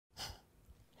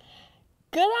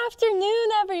Good afternoon,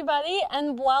 everybody,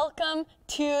 and welcome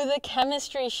to the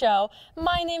Chemistry Show.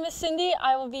 My name is Cindy.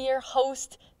 I will be your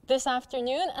host this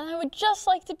afternoon, and I would just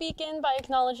like to begin by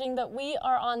acknowledging that we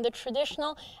are on the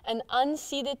traditional and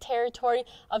unceded territory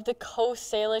of the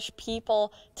Coast Salish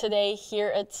people today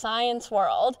here at Science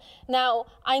World. Now,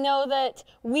 I know that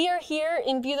we are here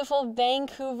in beautiful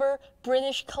Vancouver,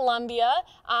 British Columbia,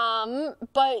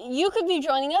 but you could be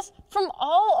joining us from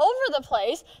all over the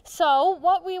place. So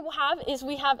what we have is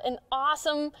we have an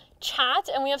awesome chat,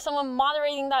 and we have someone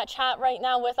moderating that chat right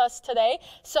now with us today.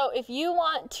 So if you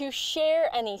want to share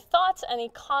any thoughts, any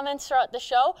comments throughout the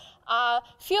show,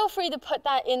 feel free to put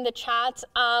that in the chat.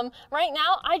 Right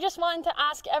now, I just wanted to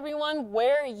ask everyone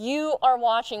where you are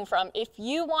watching from. If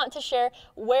you want to share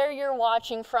where you're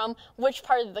watching from, which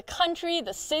part of the country,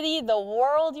 the city, the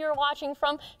world you're watching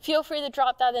from, feel free to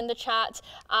drop that in the chat,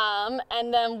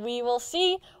 and then we will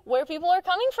see where people are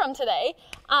coming from today.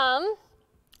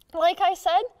 Like I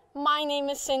said, my name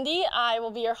is Cindy. I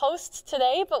will be your host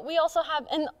today, but we also have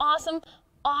an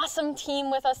awesome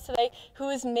team with us today who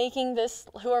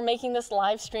are making this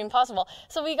live stream possible.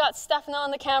 So we got Stefano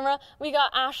on the camera, we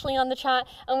got Ashley on the chat,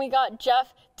 and we got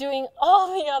Jeff doing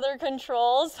all the other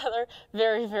controls that are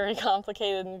very, very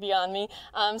complicated and beyond me.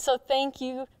 So thank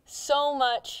you so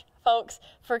much, folks,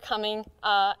 for coming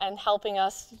and helping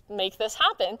us make this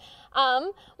happen.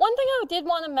 One thing I did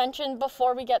want to mention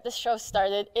before we get this show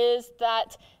started is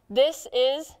that this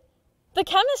is the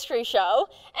Chemistry Show,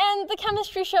 and the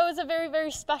Chemistry Show is a very, very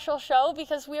special show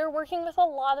because we are working with a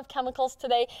lot of chemicals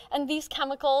today, and these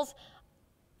chemicals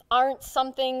aren't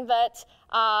something that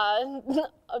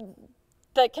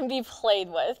that can be played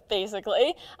with,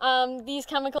 basically. These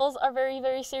chemicals are very,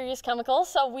 very serious chemicals,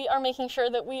 so we are making sure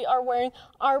that we are wearing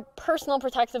our personal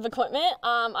protective equipment.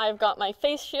 I've got my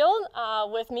face shield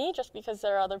with me, just because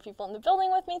there are other people in the building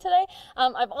with me today.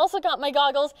 I've also got my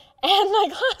goggles and my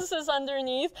glasses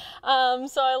underneath,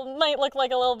 so I might look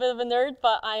like a little bit of a nerd,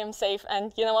 but I am safe,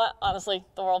 and you know what? Honestly,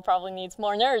 the world probably needs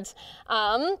more nerds.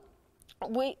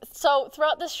 So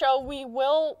throughout this show, we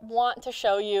will want to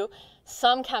show you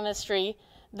some chemistry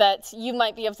that you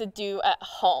might be able to do at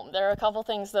home. There are a couple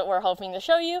things that we're hoping to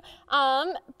show you,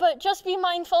 but just be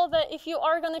mindful that if you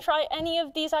are going to try any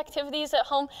of these activities at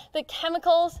home, the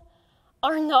chemicals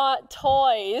are not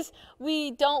toys. We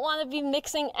don't want to be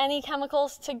mixing any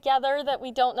chemicals together that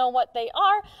we don't know what they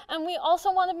are, and we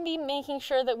also want to be making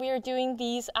sure that we are doing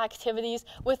these activities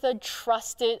with a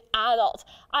trusted adult.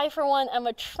 I, for one, am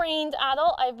a trained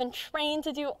adult. I've been trained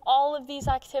to do all of these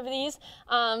activities,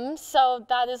 so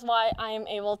that is why I am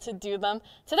able to do them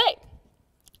today.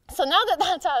 So now that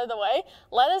that's out of the way,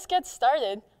 let us get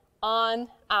started on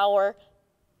our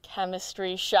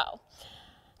chemistry show.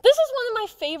 This is one of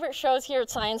my favorite shows here at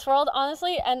Science World,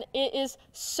 honestly, and it is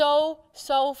so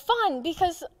fun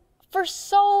because for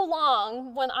so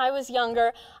long, when I was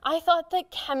younger, I thought that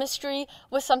chemistry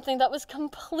was something that was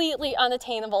completely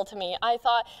unattainable to me. I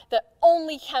thought that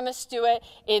only chemists do it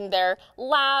in their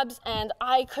labs, and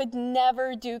I could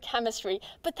never do chemistry.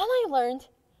 But then I learned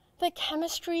that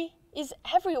chemistry is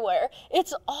everywhere.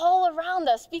 It's all around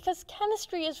us because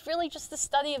chemistry is really just the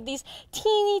study of these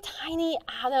teeny tiny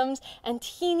atoms and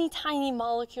teeny tiny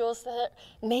molecules that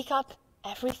make up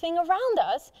everything around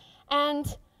us.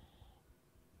 And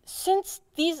since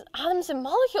these atoms and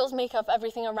molecules make up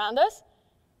everything around us,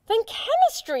 then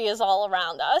chemistry is all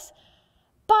around us.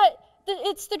 But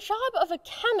it's the job of a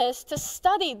chemist to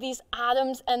study these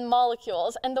atoms and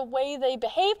molecules and the way they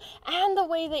behave and the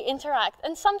way they interact.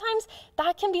 And sometimes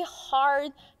that can be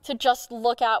hard to just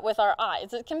look at with our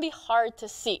eyes. It can be hard to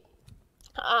see.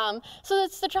 So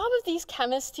it's the job of these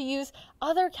chemists to use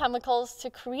other chemicals to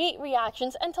create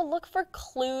reactions and to look for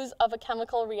clues of a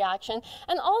chemical reaction,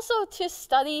 and also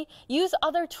to use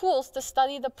other tools to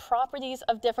study the properties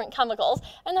of different chemicals.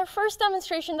 And our first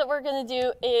demonstration that we're going to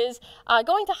do is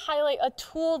going to highlight a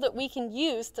tool that we can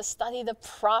use to study the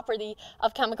property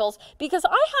of chemicals, because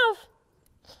I have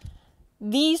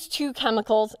these two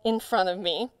chemicals in front of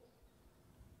me.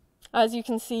 As you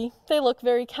can see, they look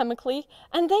very chemically,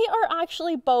 and they are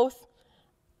actually both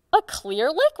a clear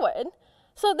liquid.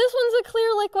 So this one's a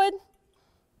clear liquid,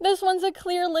 this one's a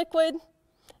clear liquid,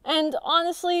 and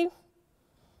honestly,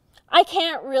 I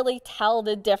can't really tell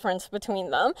the difference between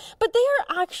them, but they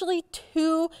are actually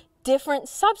two different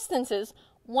substances.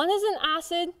 One is an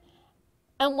acid,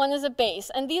 and one is a base.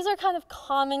 And these are kind of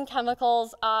common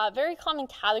chemicals, very common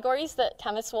categories that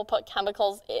chemists will put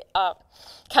chemicals in.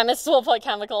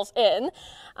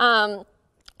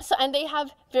 So, and they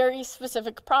have very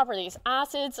specific properties.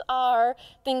 Acids are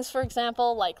things, for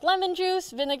example, like lemon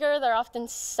juice, vinegar. They're often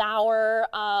sour,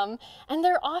 and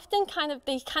they're often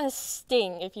they kind of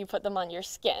sting if you put them on your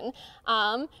skin.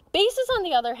 Bases, on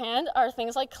the other hand, are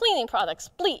things like cleaning products,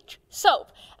 bleach,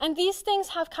 soap, and these things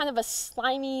have kind of a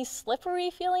slimy, slippery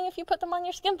feeling if you put them on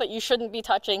your skin, but you shouldn't be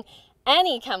touching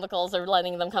any chemicals or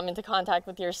letting them come into contact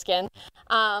with your skin.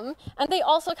 And they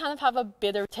also kind of have a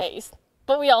bitter taste,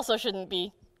 but we also shouldn't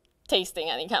be tasting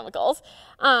any chemicals.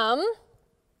 And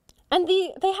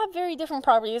they have very different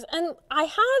properties. And I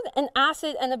had an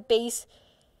acid and a base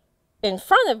in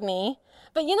front of me,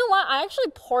 but you know what? I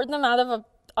actually poured them out of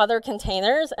other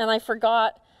containers, and I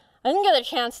didn't get a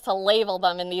chance to label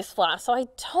them in these flasks. So I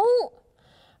don't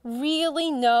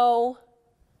really know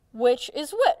which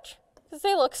is which, because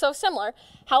they look so similar.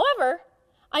 However,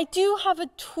 I do have a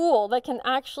tool that can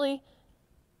actually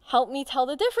help me tell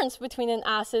the difference between an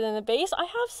acid and a base. I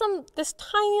have this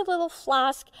tiny little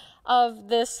flask of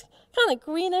this kind of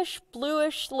greenish,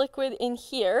 bluish liquid in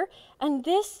here, and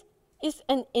this is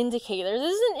an indicator.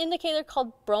 This is an indicator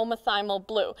called bromothymol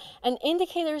blue, and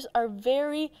indicators are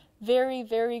very, very,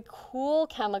 very cool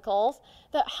chemicals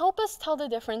that help us tell the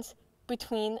difference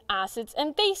between acids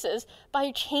and bases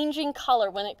by changing color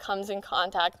when it comes in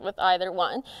contact with either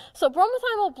one. So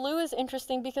bromothymol blue is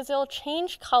interesting because it'll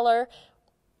change color.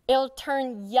 It'll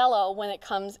turn yellow when it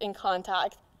comes in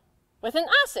contact with an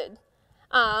acid.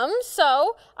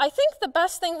 So I think the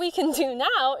best thing we can do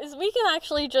now is we can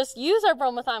actually just use our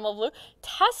bromothymol blue,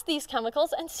 test these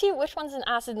chemicals, and see which one's an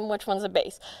acid and which one's a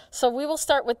base. So we will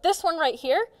start with this one right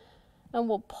here, and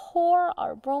we'll pour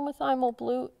our bromothymol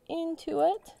blue into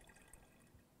it.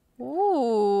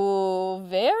 Ooh,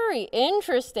 very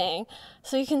interesting.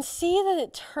 So you can see that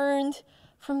it turned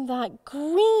from that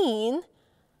green,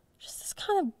 just this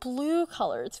kind of blue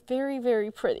color. It's very, very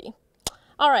pretty.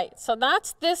 All right, so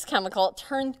that's this chemical. It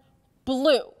turned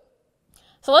blue.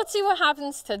 So let's see what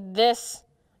happens to this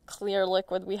clear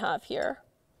liquid we have here.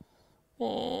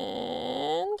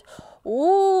 And,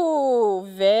 ooh,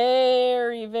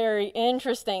 very, very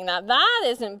interesting. Now that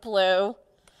isn't blue,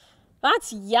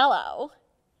 that's yellow.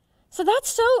 So that's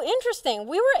so interesting.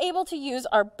 We were able to use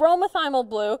our bromothymol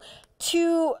blue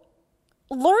to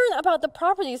learn about the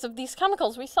properties of these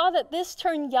chemicals. We saw that this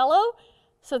turned yellow,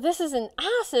 so this is an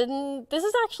acid, and this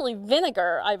is actually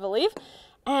vinegar, I believe.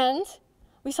 And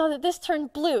we saw that this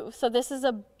turned blue, so this is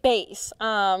a base.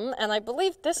 And I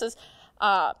believe this is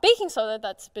baking soda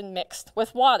that's been mixed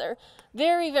with water.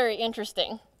 Very, very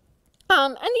interesting.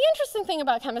 And the interesting thing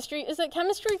about chemistry is that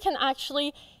chemistry can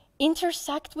actually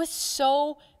intersect with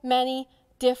so many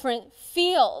different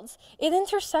fields. It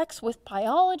intersects with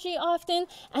biology often,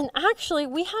 and actually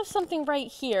we have something right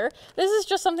here. This is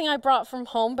just something I brought from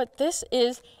home, but this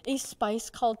is a spice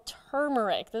called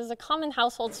turmeric. This is a common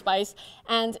household spice,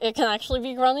 and it can actually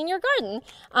be grown in your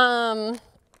garden.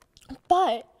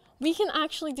 But we can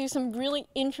actually do some really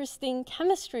interesting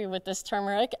chemistry with this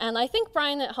turmeric, and I think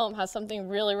Brian at home has something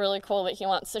really, really cool that he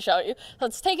wants to show you.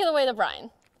 Let's take it away to Brian.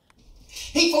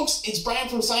 Hey folks, it's Brian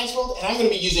from Science World, and I'm going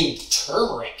to be using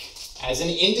turmeric as an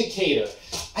indicator.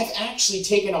 I've actually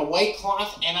taken a white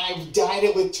cloth and I've dyed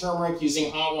it with turmeric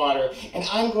using hot water, and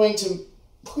I'm going to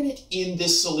put it in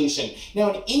this solution.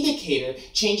 Now, an indicator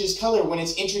changes color when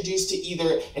it's introduced to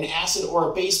either an acid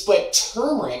or a base, but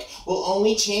turmeric will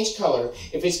only change color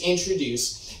if it's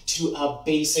introduced to a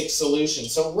basic solution.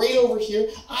 So right over here,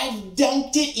 I've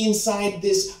dunked it inside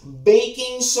this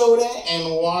baking soda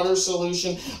and water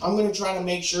solution. I'm going to try to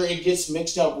make sure it gets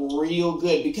mixed up real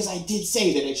good, because I did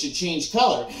say that it should change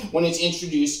color when it's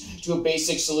introduced to a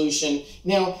basic solution.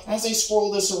 Now, as I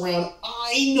swirl this around,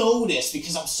 I notice,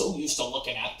 because I'm so used to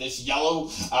looking at this yellow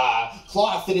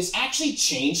cloth, that it's actually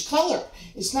changed color.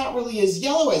 It's not really as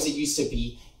yellow as it used to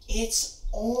be. It's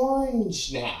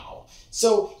orange now.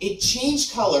 So it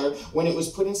changed color when it was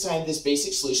put inside this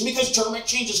basic solution, because turmeric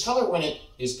changes color when it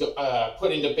is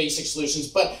put into basic solutions.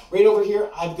 But right over here,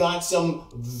 I've got some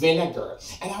vinegar,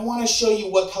 and I want to show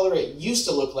you what color it used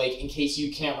to look like in case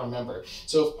you can't remember.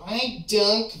 So if I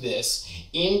dunk this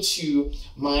into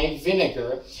my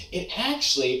vinegar, it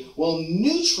actually will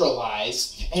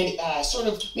neutralize and sort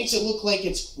of makes it look like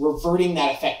it's reverting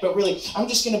that effect. But really, I'm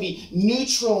just going to be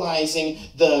neutralizing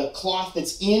the cloth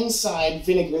that's inside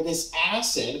vinegar, this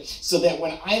acid, so that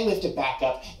when I lift it back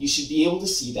up, you should be able to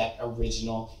see that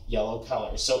original yellow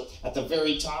color. So at the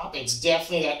very top, it's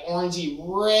definitely that orangey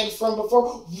red from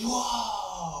before.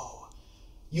 Whoa!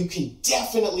 you can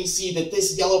definitely see that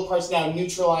this yellow part's now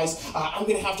neutralized. I'm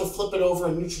gonna have to flip it over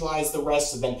and neutralize the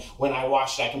rest, so then when I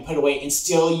wash it, I can put it away and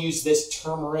still use this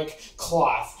turmeric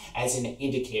cloth as an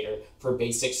indicator for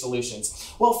basic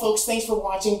solutions. Well, folks, thanks for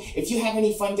watching. If you have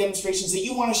any fun demonstrations that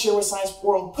you want to share with Science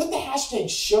World, put the hashtag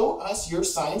Show Us Your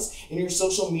Science in your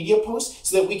social media posts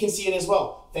so that we can see it as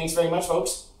well. Thanks very much,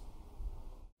 folks.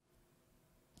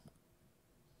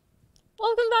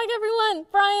 Welcome back, everyone.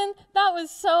 Brian, that was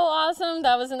so awesome.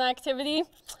 That was an activity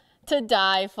to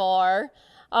die for.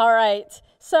 All right.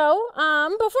 So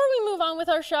before we move on with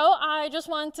our show, I just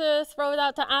want to throw it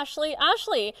out to Ashley.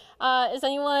 Ashley, is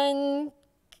anyone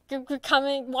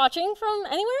watching from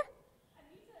anywhere?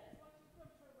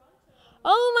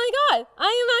 Oh my God, I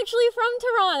am actually from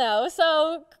Toronto.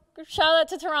 So shout out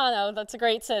to Toronto. That's a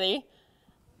great city.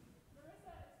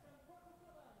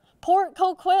 Port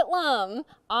Coquitlam.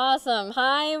 Awesome.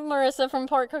 Hi, Marissa from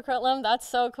Port Coquitlam. That's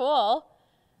so cool.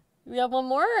 We have one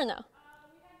more or no?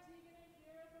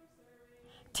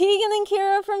 Tegan and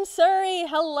Kira from Surrey.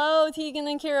 Hello, Tegan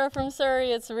and Kira from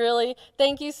Surrey.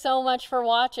 Thank you so much for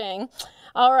watching.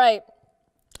 All right,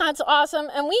 that's awesome.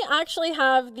 And we actually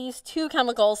have these two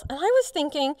chemicals. And I was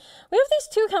thinking, we have these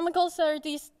two chemicals that are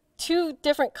these two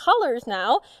different colors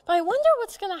now, but I wonder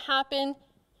what's going to happen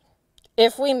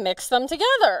if we mix them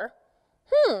together.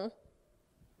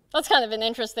 That's kind of an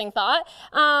interesting thought.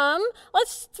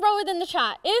 Let's throw it in the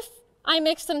chat. If I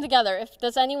mix them together,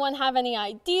 does anyone have any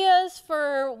ideas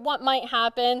for what might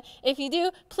happen? If you do,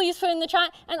 please put in the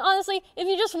chat. And honestly, if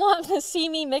you just want to see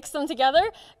me mix them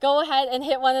together, go ahead and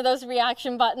hit one of those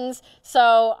reaction buttons.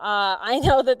 So I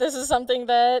know that this is something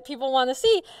that people want to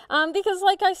see because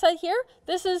like I said here,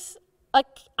 this is an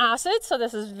acid, so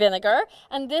this is vinegar,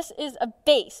 and this is a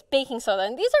base, baking soda.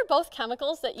 And these are both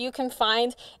chemicals that you can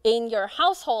find in your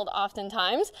household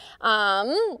oftentimes.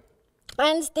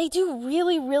 And they do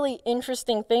really, really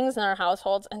interesting things in our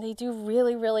households, and they do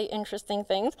really, really interesting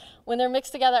things when they're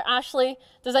mixed together. Ashley,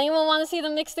 does anyone want to see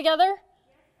them mixed together?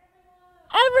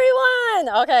 Everyone!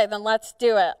 Okay, then let's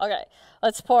do it. Okay,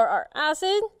 let's pour our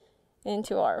acid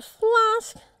into our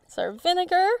flask. It's our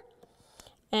vinegar.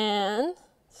 And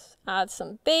add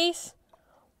some base.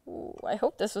 Ooh, I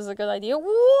hope this was a good idea.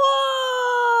 Whoa!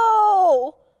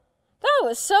 That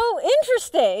was so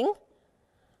interesting.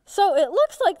 So it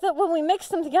looks like that when we mix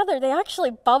them together, they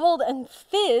actually bubbled and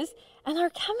fizzed, and our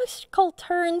chemical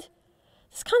turned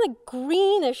this kind of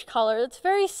greenish color that's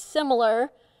very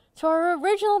similar to our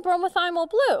original bromothiamyl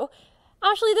blue.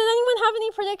 Ashley, did anyone have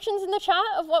any predictions in the chat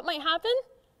of what might happen?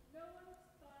 No one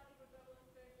thought it would bubble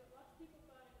and fizz, but lots of people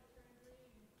thought it would turn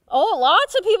green. Oh,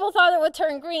 lots of people thought it would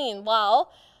turn green.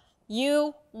 Well,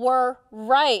 you were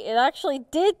right. It actually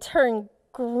did turn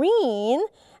green,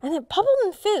 and it bubbled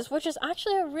and fizzed, which is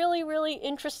actually a really, really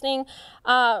interesting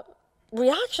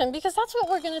reaction, because that's what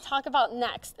we're going to talk about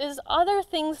next, is other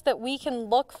things that we can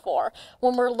look for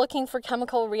when we're looking for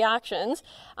chemical reactions.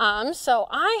 So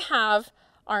I have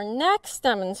our next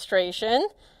demonstration,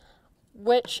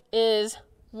 which is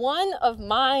one of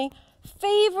my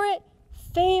favorite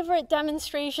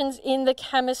demonstrations in the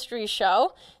chemistry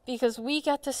show, because we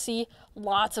get to see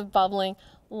lots of bubbling,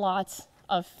 lots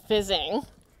of fizzing.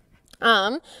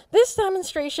 This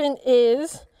demonstration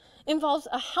involves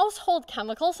a household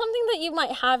chemical, something that you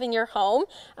might have in your home,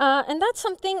 and that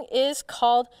something is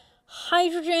called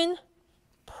hydrogen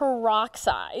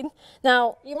peroxide.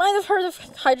 Now, you might have heard of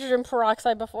hydrogen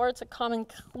peroxide before. It's a common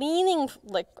cleaning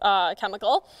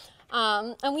chemical,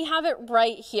 and we have it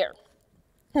right here.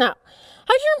 Now,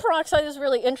 hydrogen peroxide is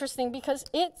really interesting because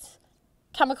its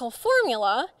chemical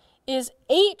formula is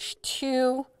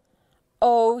H2O2.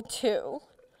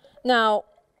 Now,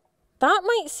 that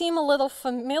might seem a little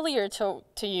familiar to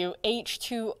you,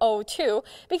 H2O2,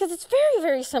 because it's very,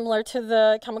 very similar to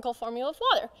the chemical formula of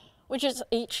water, which is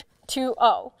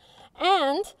H2O.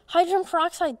 And hydrogen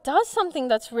peroxide does something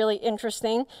that's really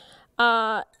interesting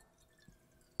in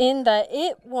that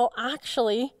it will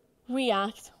actually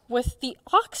react with the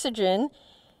oxygen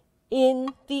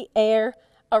in the air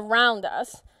around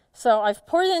us. So I've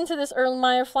poured it into this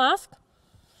Erlenmeyer flask,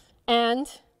 and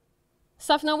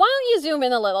Stephanie, why don't you zoom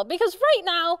in a little? Because right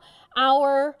now,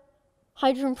 our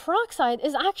hydrogen peroxide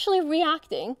is actually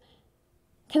reacting.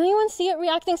 Can anyone see it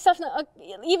reacting? Stephanie,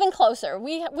 even closer.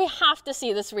 We have to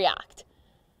see this react.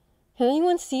 Can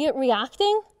anyone see it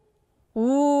reacting?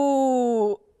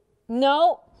 Ooh,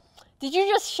 no. Did you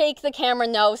just shake the camera?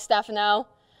 No, Stefano.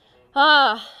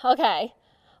 Okay.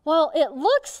 Well, it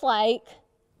looks like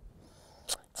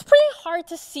it's pretty hard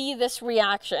to see this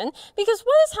reaction, because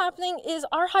what is happening is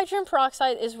our hydrogen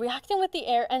peroxide is reacting with the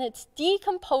air, and it's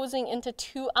decomposing into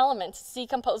two elements. It's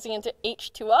decomposing into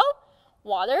H2O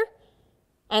water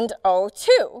and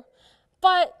O2.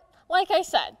 But like I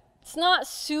said, it's not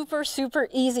super, super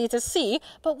easy to see,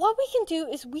 but what we can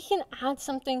do is we can add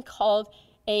something called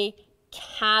a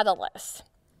catalyst.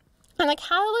 And a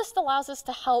catalyst allows us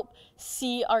to help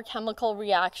see our chemical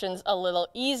reactions a little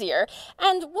easier.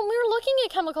 And when we're looking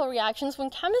at chemical reactions, when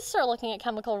chemists are looking at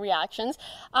chemical reactions,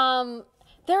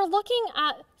 they're looking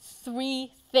at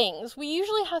three things. We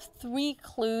usually have three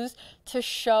clues to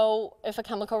show if a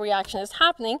chemical reaction is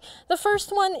happening. The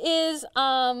first one is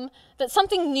that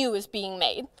something new is being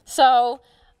made. So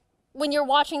when you're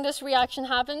watching this reaction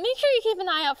happen, make sure you keep an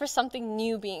eye out for something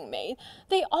new being made.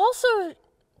 They also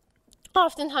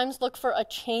oftentimes look for a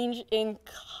change in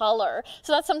color.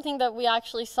 So that's something that we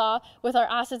actually saw with our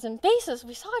acids and bases.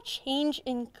 We saw a change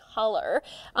in color.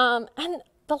 And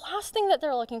the last thing that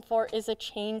they're looking for is a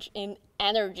change in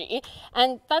energy.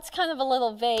 And that's kind of a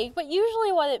little vague, but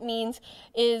usually what it means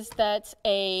is that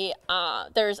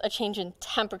there's a change in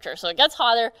temperature. So it gets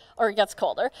hotter or it gets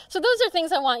colder. So those are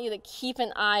things I want you to keep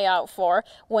an eye out for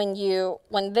when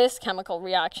this chemical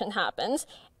reaction happens.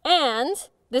 And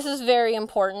this is very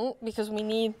important because we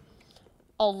need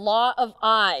a lot of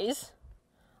eyes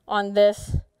on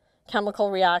this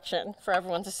chemical reaction for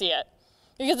everyone to see it,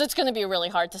 because it's going to be really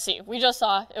hard to see. We just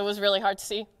saw it was really hard to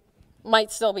see.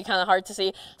 Might still be kind of hard to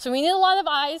see. So we need a lot of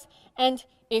eyes, and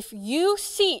if you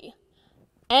see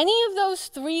any of those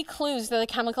three clues that a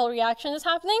chemical reaction is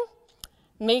happening,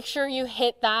 make sure you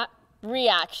hit that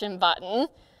reaction button.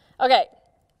 Okay,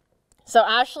 so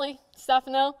Ashley,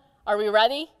 Stefano, are we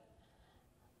ready?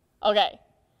 Okay,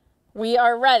 we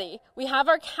are ready. We have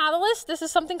our catalyst. This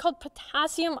is something called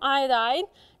potassium iodide.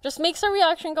 Just makes our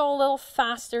reaction go a little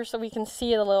faster so we can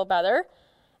see it a little better.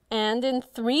 And in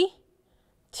 3,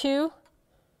 2,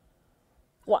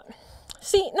 1.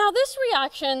 See, now this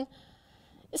reaction,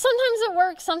 sometimes it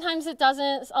works, sometimes it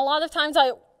doesn't. A lot of times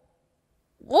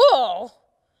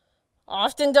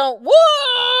often don't,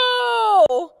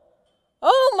 whoa!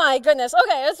 Oh my goodness.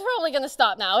 Okay, it's probably gonna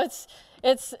stop now.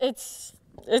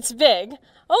 It's big.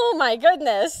 Oh my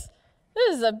goodness.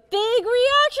 This is a big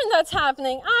reaction that's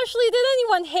happening. Ashley, did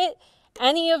anyone hit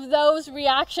any of those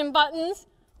reaction buttons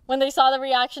when they saw the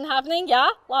reaction happening? Yeah?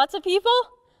 Lots of people?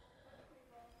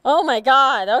 Oh my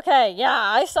God. Okay, yeah,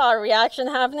 I saw a reaction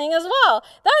happening as well.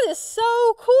 That is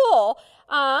so cool.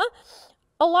 A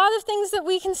lot of things that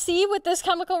we can see with this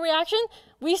chemical reaction.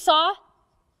 We saw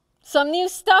some new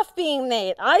stuff being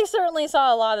made. I certainly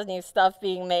saw a lot of new stuff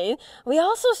being made. We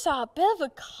also saw a bit of a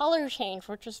color change,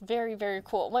 which was very, very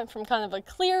cool. It went from kind of a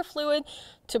clear fluid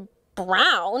to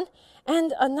brown.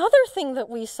 And another thing that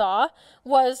we saw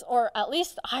was, or at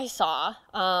least I saw,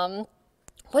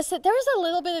 was that there was a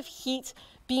little bit of heat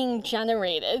being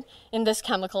generated in this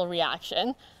chemical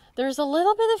reaction. There's a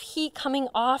little bit of heat coming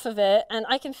off of it, and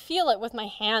I can feel it with my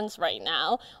hands right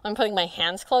now. I'm putting my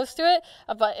hands close to it,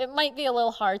 but it might be a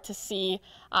little hard to see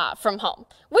from home,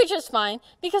 which is fine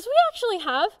because we actually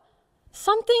have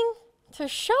something to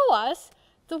show us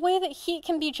the way that heat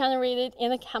can be generated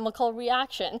in a chemical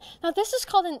reaction. Now, this is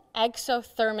called an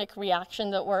exothermic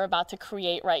reaction that we're about to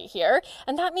create right here,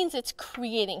 and that means it's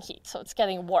creating heat, so it's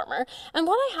getting warmer. And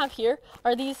what I have here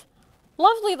are these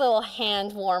lovely little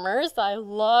hand warmers that I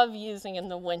love using in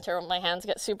the winter when my hands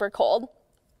get super cold.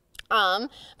 But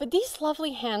these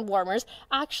lovely hand warmers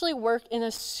actually work in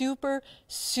a super,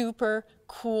 super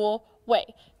cool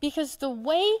way, because the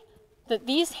way that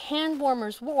these hand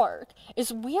warmers work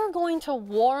is we are going to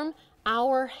warm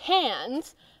our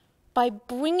hands by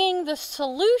bringing the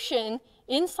solution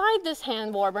inside this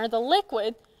hand warmer, the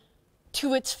liquid,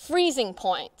 to its freezing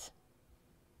point.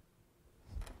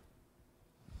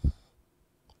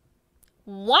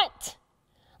 What?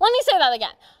 Let me say that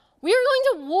again. We are going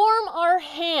to warm our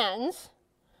hands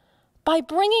by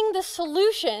bringing the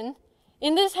solution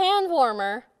in this hand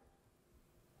warmer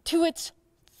to its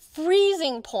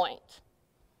freezing point.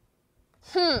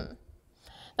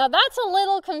 Now that's a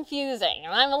little confusing,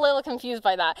 and I'm a little confused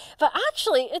by that. But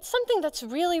actually, it's something that's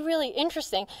really, really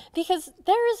interesting, because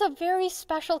there is a very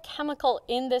special chemical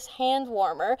in this hand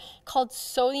warmer called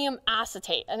sodium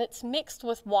acetate, and it's mixed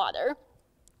with water.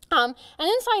 And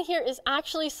inside here is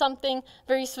actually something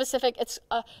very specific. It's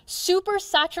a super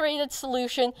saturated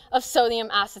solution of sodium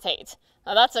acetate.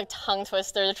 Now that's a tongue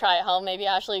twister to try at home. Maybe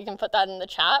Ashley, you can put that in the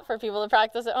chat for people to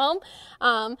practice at home.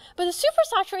 But a super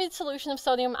saturated solution of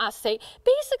sodium acetate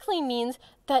basically means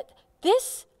that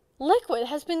this liquid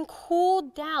has been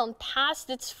cooled down past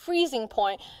its freezing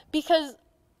point, because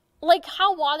like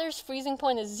how water's freezing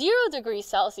point is 0 degrees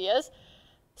Celsius,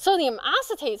 Sodium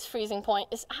acetate's freezing point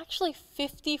is actually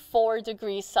 54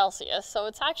 degrees Celsius, so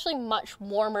it's actually much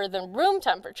warmer than room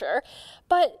temperature,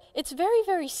 but it's very,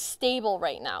 very stable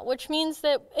right now, which means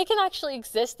that it can actually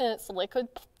exist in its liquid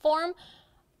form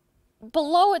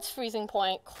below its freezing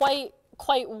point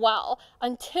quite well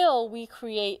until we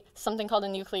create something called a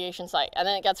nucleation site, and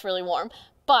then it gets really warm.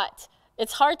 But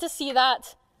it's hard to see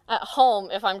that at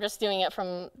home if I'm just doing it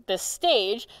from this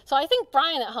stage. So I think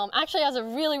Brian at home actually has a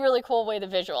really, really cool way to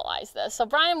visualize this. So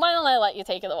Brian, why don't I let you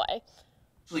take it away?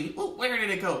 Oh, where did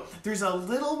it go? There's a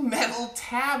little metal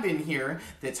tab in here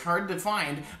that's hard to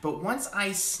find, but once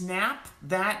I snap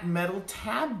that metal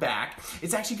tab back,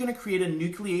 it's actually going to create a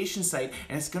nucleation site,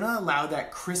 and it's going to allow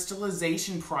that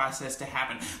crystallization process to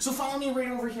happen. So follow me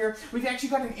right over here. We've actually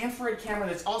got an infrared camera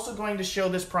that's also going to show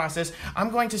this process. I'm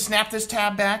going to snap this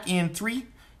tab back in 3,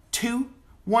 2,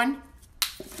 1.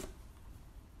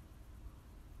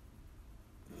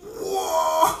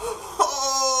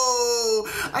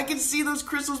 I can see those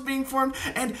crystals being formed,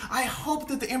 and I hope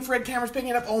that the infrared camera's picking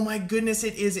it up. Oh my goodness,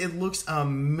 it is. It looks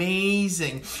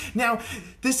amazing. Now,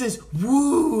 this is,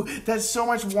 woo, that's so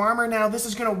much warmer now. This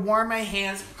is gonna warm my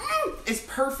hands. It's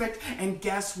perfect. And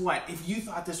guess what? If you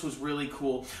thought this was really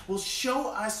cool, well, show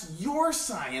us your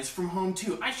science from home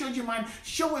too. I showed you mine.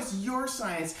 Show us your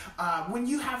science. When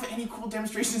you have any cool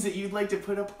demonstrations that you'd like to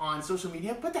put up on social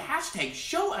media, put the hashtag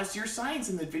show us your science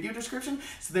in the video description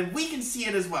so that we can see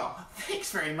it as well.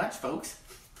 Thanks very much, folks.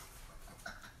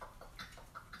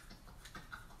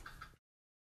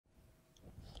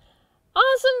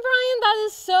 Awesome, Brian, that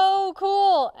is so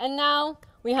cool. And now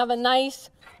we have a nice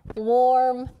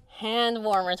warm hand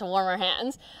warmer to warm our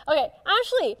hands. Okay,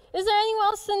 Ashley, is there anyone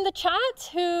else in the chat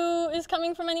who is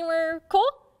coming from anywhere cool?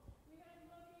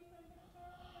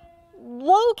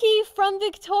 Loki from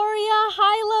Victoria.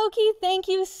 Hi, Loki. Thank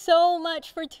you so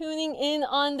much for tuning in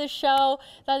on the show.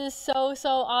 That is so, so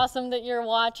awesome that you're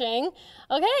watching.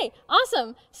 Okay,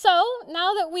 awesome. So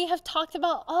now that we have talked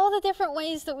about all the different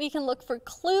ways that we can look for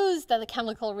clues that a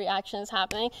chemical reaction is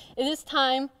happening, it is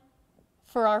time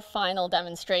for our final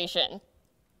demonstration.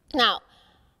 Now,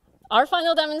 our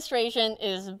final demonstration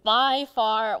is by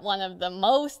far one of the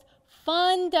most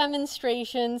fun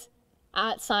demonstrations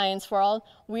at Science World.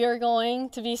 We are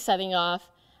going to be setting off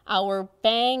our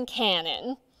bang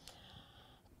cannon.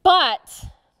 But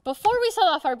before we set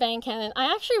off our bang cannon,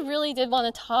 I actually really did want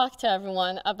to talk to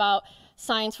everyone about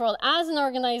Science World as an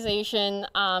organization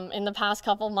in the past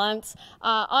couple months.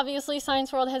 Obviously,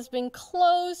 Science World has been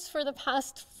closed for the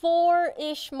past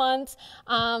 4-ish months,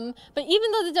 but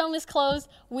even though the dome is closed,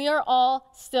 we are all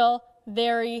still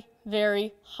very,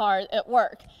 very hard at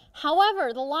work.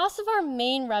 However, the loss of our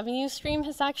main revenue stream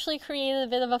has actually created a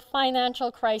bit of a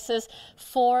financial crisis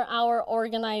for our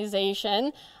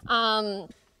organization.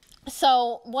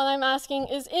 So what I'm asking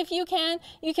is, if you can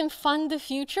fund the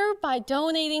future by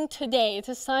donating today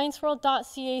to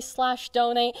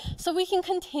scienceworld.ca/donate so we can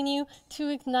continue to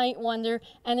ignite wonder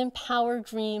and empower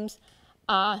dreams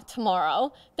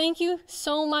tomorrow. Thank you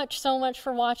so much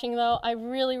for watching, though. I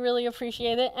really, really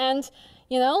appreciate it. And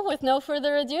you know, with no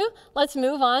further ado, let's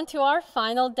move on to our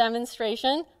final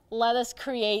demonstration. Let us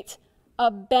create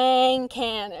a bang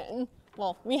cannon.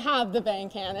 Well, we have the bang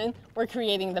cannon. We're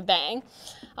creating the bang.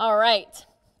 All right.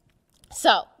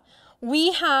 So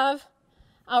we have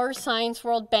our Science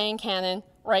World bang cannon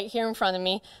right here in front of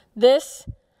me. This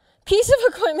piece of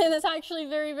equipment is actually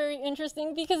very, very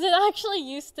interesting because it actually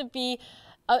used to be,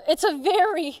 it's a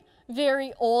very,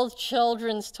 very old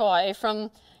children's toy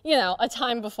from, you know, a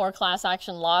time before class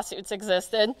action lawsuits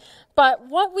existed. But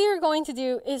what we are going to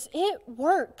do is it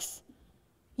works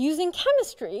using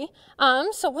chemistry.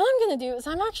 So what I'm going to do is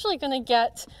I'm actually going to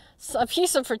get a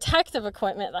piece of protective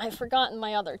equipment that I forgot in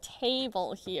my other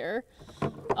table here.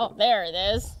 Oh, there it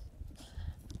is.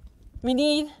 We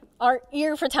need our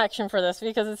ear protection for this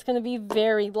because it's going to be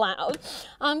very loud.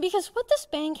 Because what this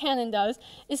bang cannon does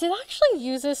is it actually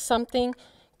uses something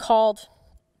called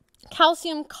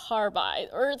calcium carbide,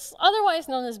 or it's otherwise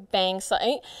known as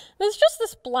bangsite. It's just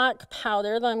this black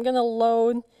powder that I'm going to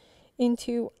load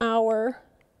into our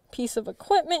piece of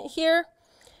equipment here.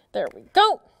 There we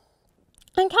go.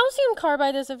 And calcium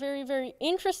carbide is a very, very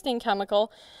interesting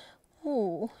chemical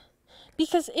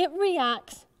because it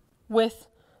reacts with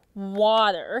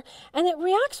water, and it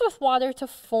reacts with water to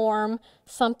form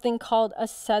something called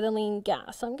acetylene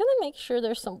gas. So I'm going to make sure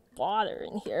there's some water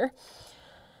in here.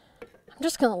 I'm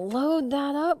just going to load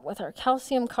that up with our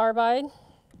calcium carbide.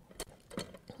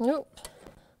 Nope,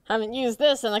 haven't used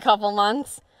this in a couple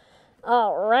months.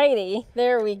 Alrighty,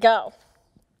 there we go.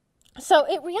 So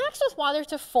it reacts with water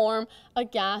to form a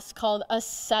gas called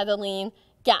acetylene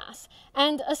gas.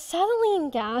 And acetylene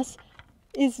gas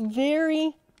is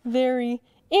very, very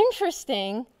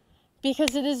interesting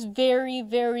because it is very,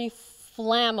 very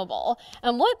flammable.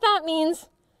 And what that means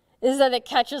is that it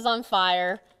catches on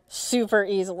fire super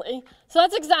easily. So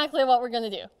that's exactly what we're going to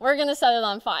do. We're going to set it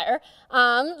on fire.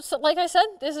 So like I said,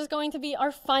 this is going to be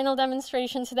our final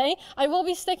demonstration today. I will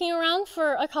be sticking around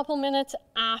for a couple minutes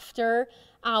after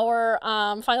our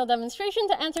final demonstration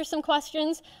to answer some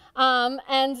questions.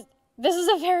 And this is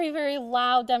a very, very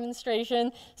loud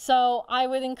demonstration, so I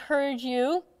would encourage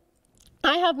you.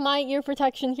 I have my ear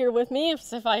protection here with me,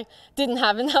 if I didn't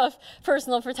have enough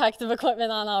personal protective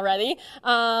equipment on already.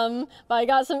 But I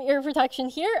got some ear protection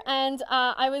here, and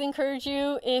I would encourage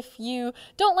you, if you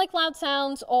don't like loud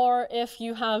sounds, or if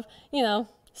you have, you know,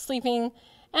 sleeping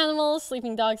animals,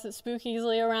 sleeping dogs that spook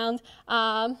easily around,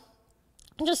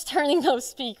 just turning those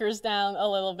speakers down a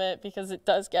little bit because it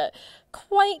does get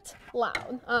quite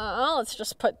loud. Let's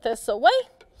just put this away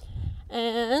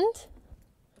and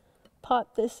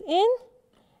pop this in.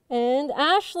 And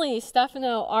Ashley,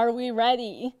 Stefano, are we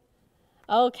ready?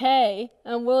 Okay,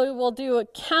 and we will do a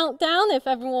countdown. If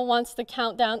everyone wants to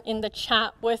count down in the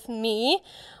chat with me,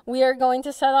 we are going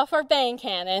to set off our bang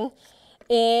cannon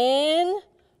in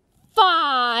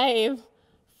 5,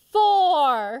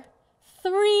 4,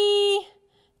 3,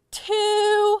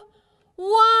 2,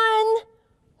 1.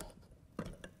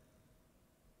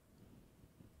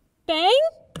 Bang?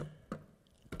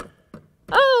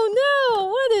 Oh no,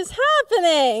 what is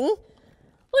happening?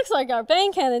 Looks like our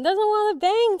bang cannon doesn't want to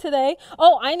bang today.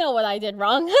 Oh, I know what I did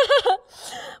wrong.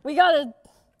 We gotta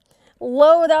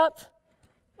load up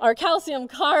our calcium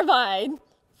carbide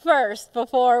first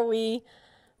before we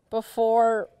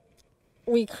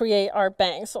create our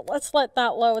bang. So let's let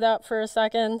that load up for a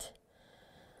second.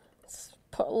 Let's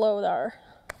load our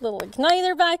little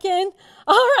igniter back in.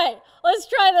 All right, let's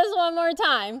try this one more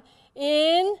time.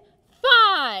 In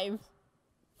 5,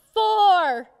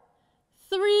 4,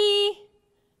 3,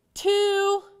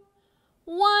 2,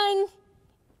 1.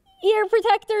 Ear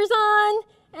protectors on,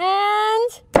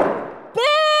 and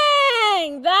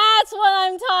bang! That's what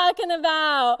I'm talking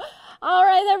about. All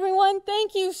right, everyone,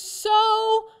 thank you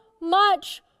so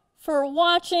much for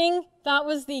watching. That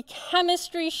was the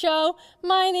chemistry show.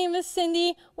 My name is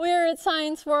Cindy. We're at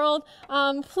Science World.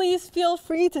 Please feel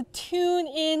free to tune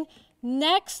in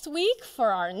next week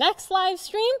for our next live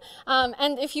stream.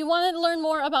 And if you wanted to learn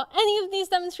more about any of these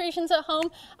demonstrations at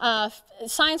home,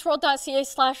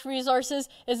 scienceworld.ca/resources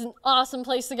is an awesome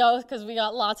place to go because we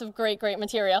got lots of great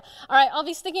material. All right, I'll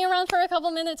be sticking around for a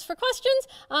couple minutes for questions.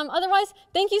 Otherwise,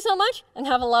 thank you so much and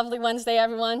have a lovely Wednesday,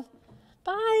 everyone.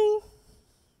 Bye.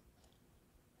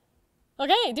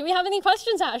 Okay, do we have any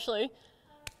questions, Ashley?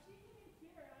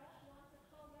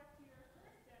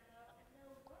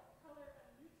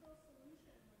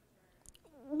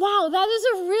 Wow, that is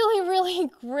a really, really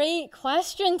great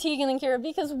question, Tegan and Kira,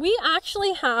 because we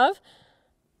actually have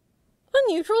a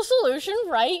neutral solution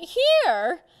right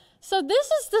here. So this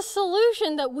is the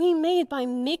solution that we made by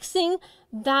mixing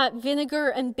that vinegar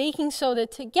and baking soda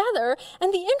together.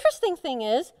 And the interesting thing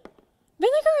is,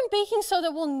 vinegar and baking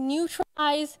soda will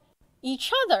neutralize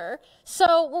each other.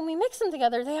 So when we mix them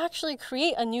together, they actually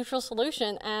create a neutral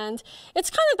solution. And it's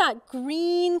kind of that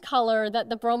green color that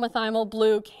the bromothymol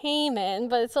blue came in,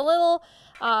 but it's a little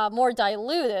more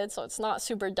diluted, so it's not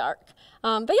super dark.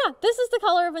 But yeah, this is the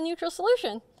color of a neutral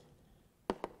solution.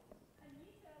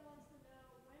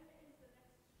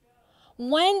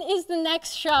 When is the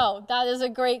next show? That is a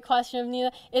great question,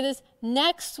 Nina. It is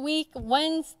next week,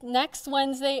 next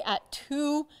Wednesday at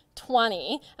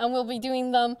 2:20, and we'll be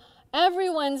doing them every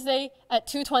Wednesday at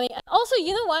 2:20. And also,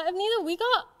 you know what, Anita, we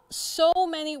got so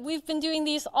many, we've been doing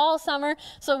these all summer,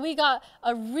 so we got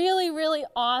a really, really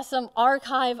awesome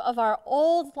archive of our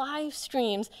old live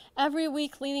streams every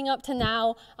week leading up to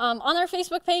now on our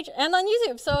Facebook page and on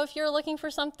YouTube. So if you're looking for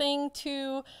something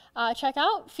to check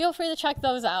out, feel free to check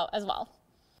those out as well.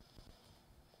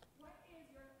 What is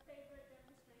your favorite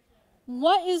demonstration?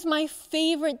 What is my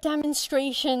favorite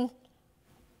demonstration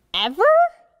ever?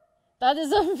 That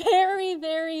is a very,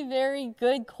 very, very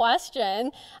good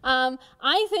question.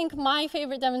 I think my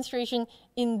favorite demonstration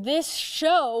in this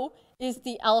show is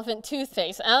the elephant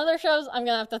toothpaste. And other shows, I'm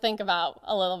going to have to think about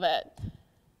a little bit.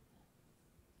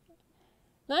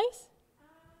 Nice?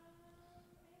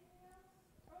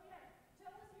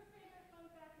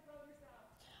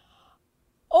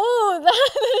 Oh,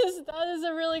 that is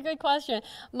a really good question.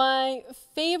 My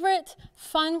favorite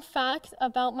fun fact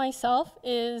about myself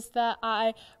is that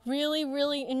I really,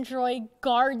 really enjoy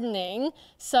gardening.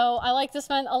 So I like to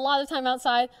spend a lot of time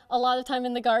outside, a lot of time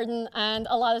in the garden, and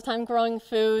a lot of time growing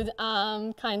food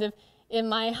kind of in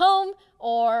my home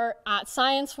or at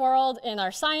Science World in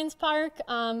our science park,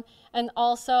 and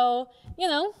also, you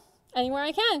know, anywhere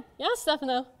I can. Yeah,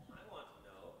 Stefano? I want to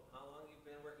know how long you've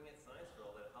been working at Science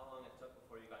World and how long it took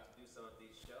before you got to do some of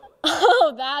these shows.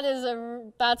 Oh,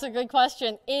 that's a good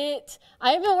question.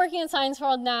 I've been working at Science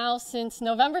World now since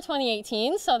November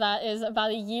 2018, so that is about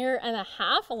a year and a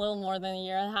half, a little more than a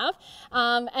year and a half.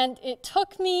 And it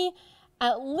took me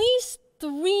at least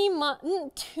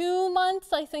 2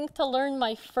 months, I think, to learn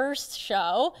my first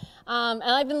show. And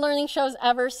I've been learning shows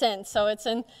ever since, so it's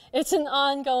an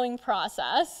ongoing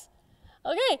process.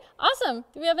 Okay, awesome.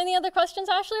 Do we have any other questions,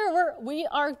 Ashley, or we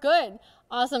are good?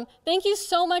 Awesome. Thank you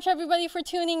so much, everybody, for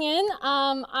tuning in.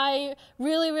 I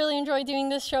really, really enjoyed doing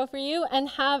this show for you, and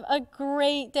have a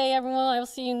great day, everyone. I will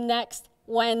see you next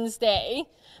Wednesday.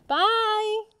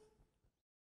 Bye.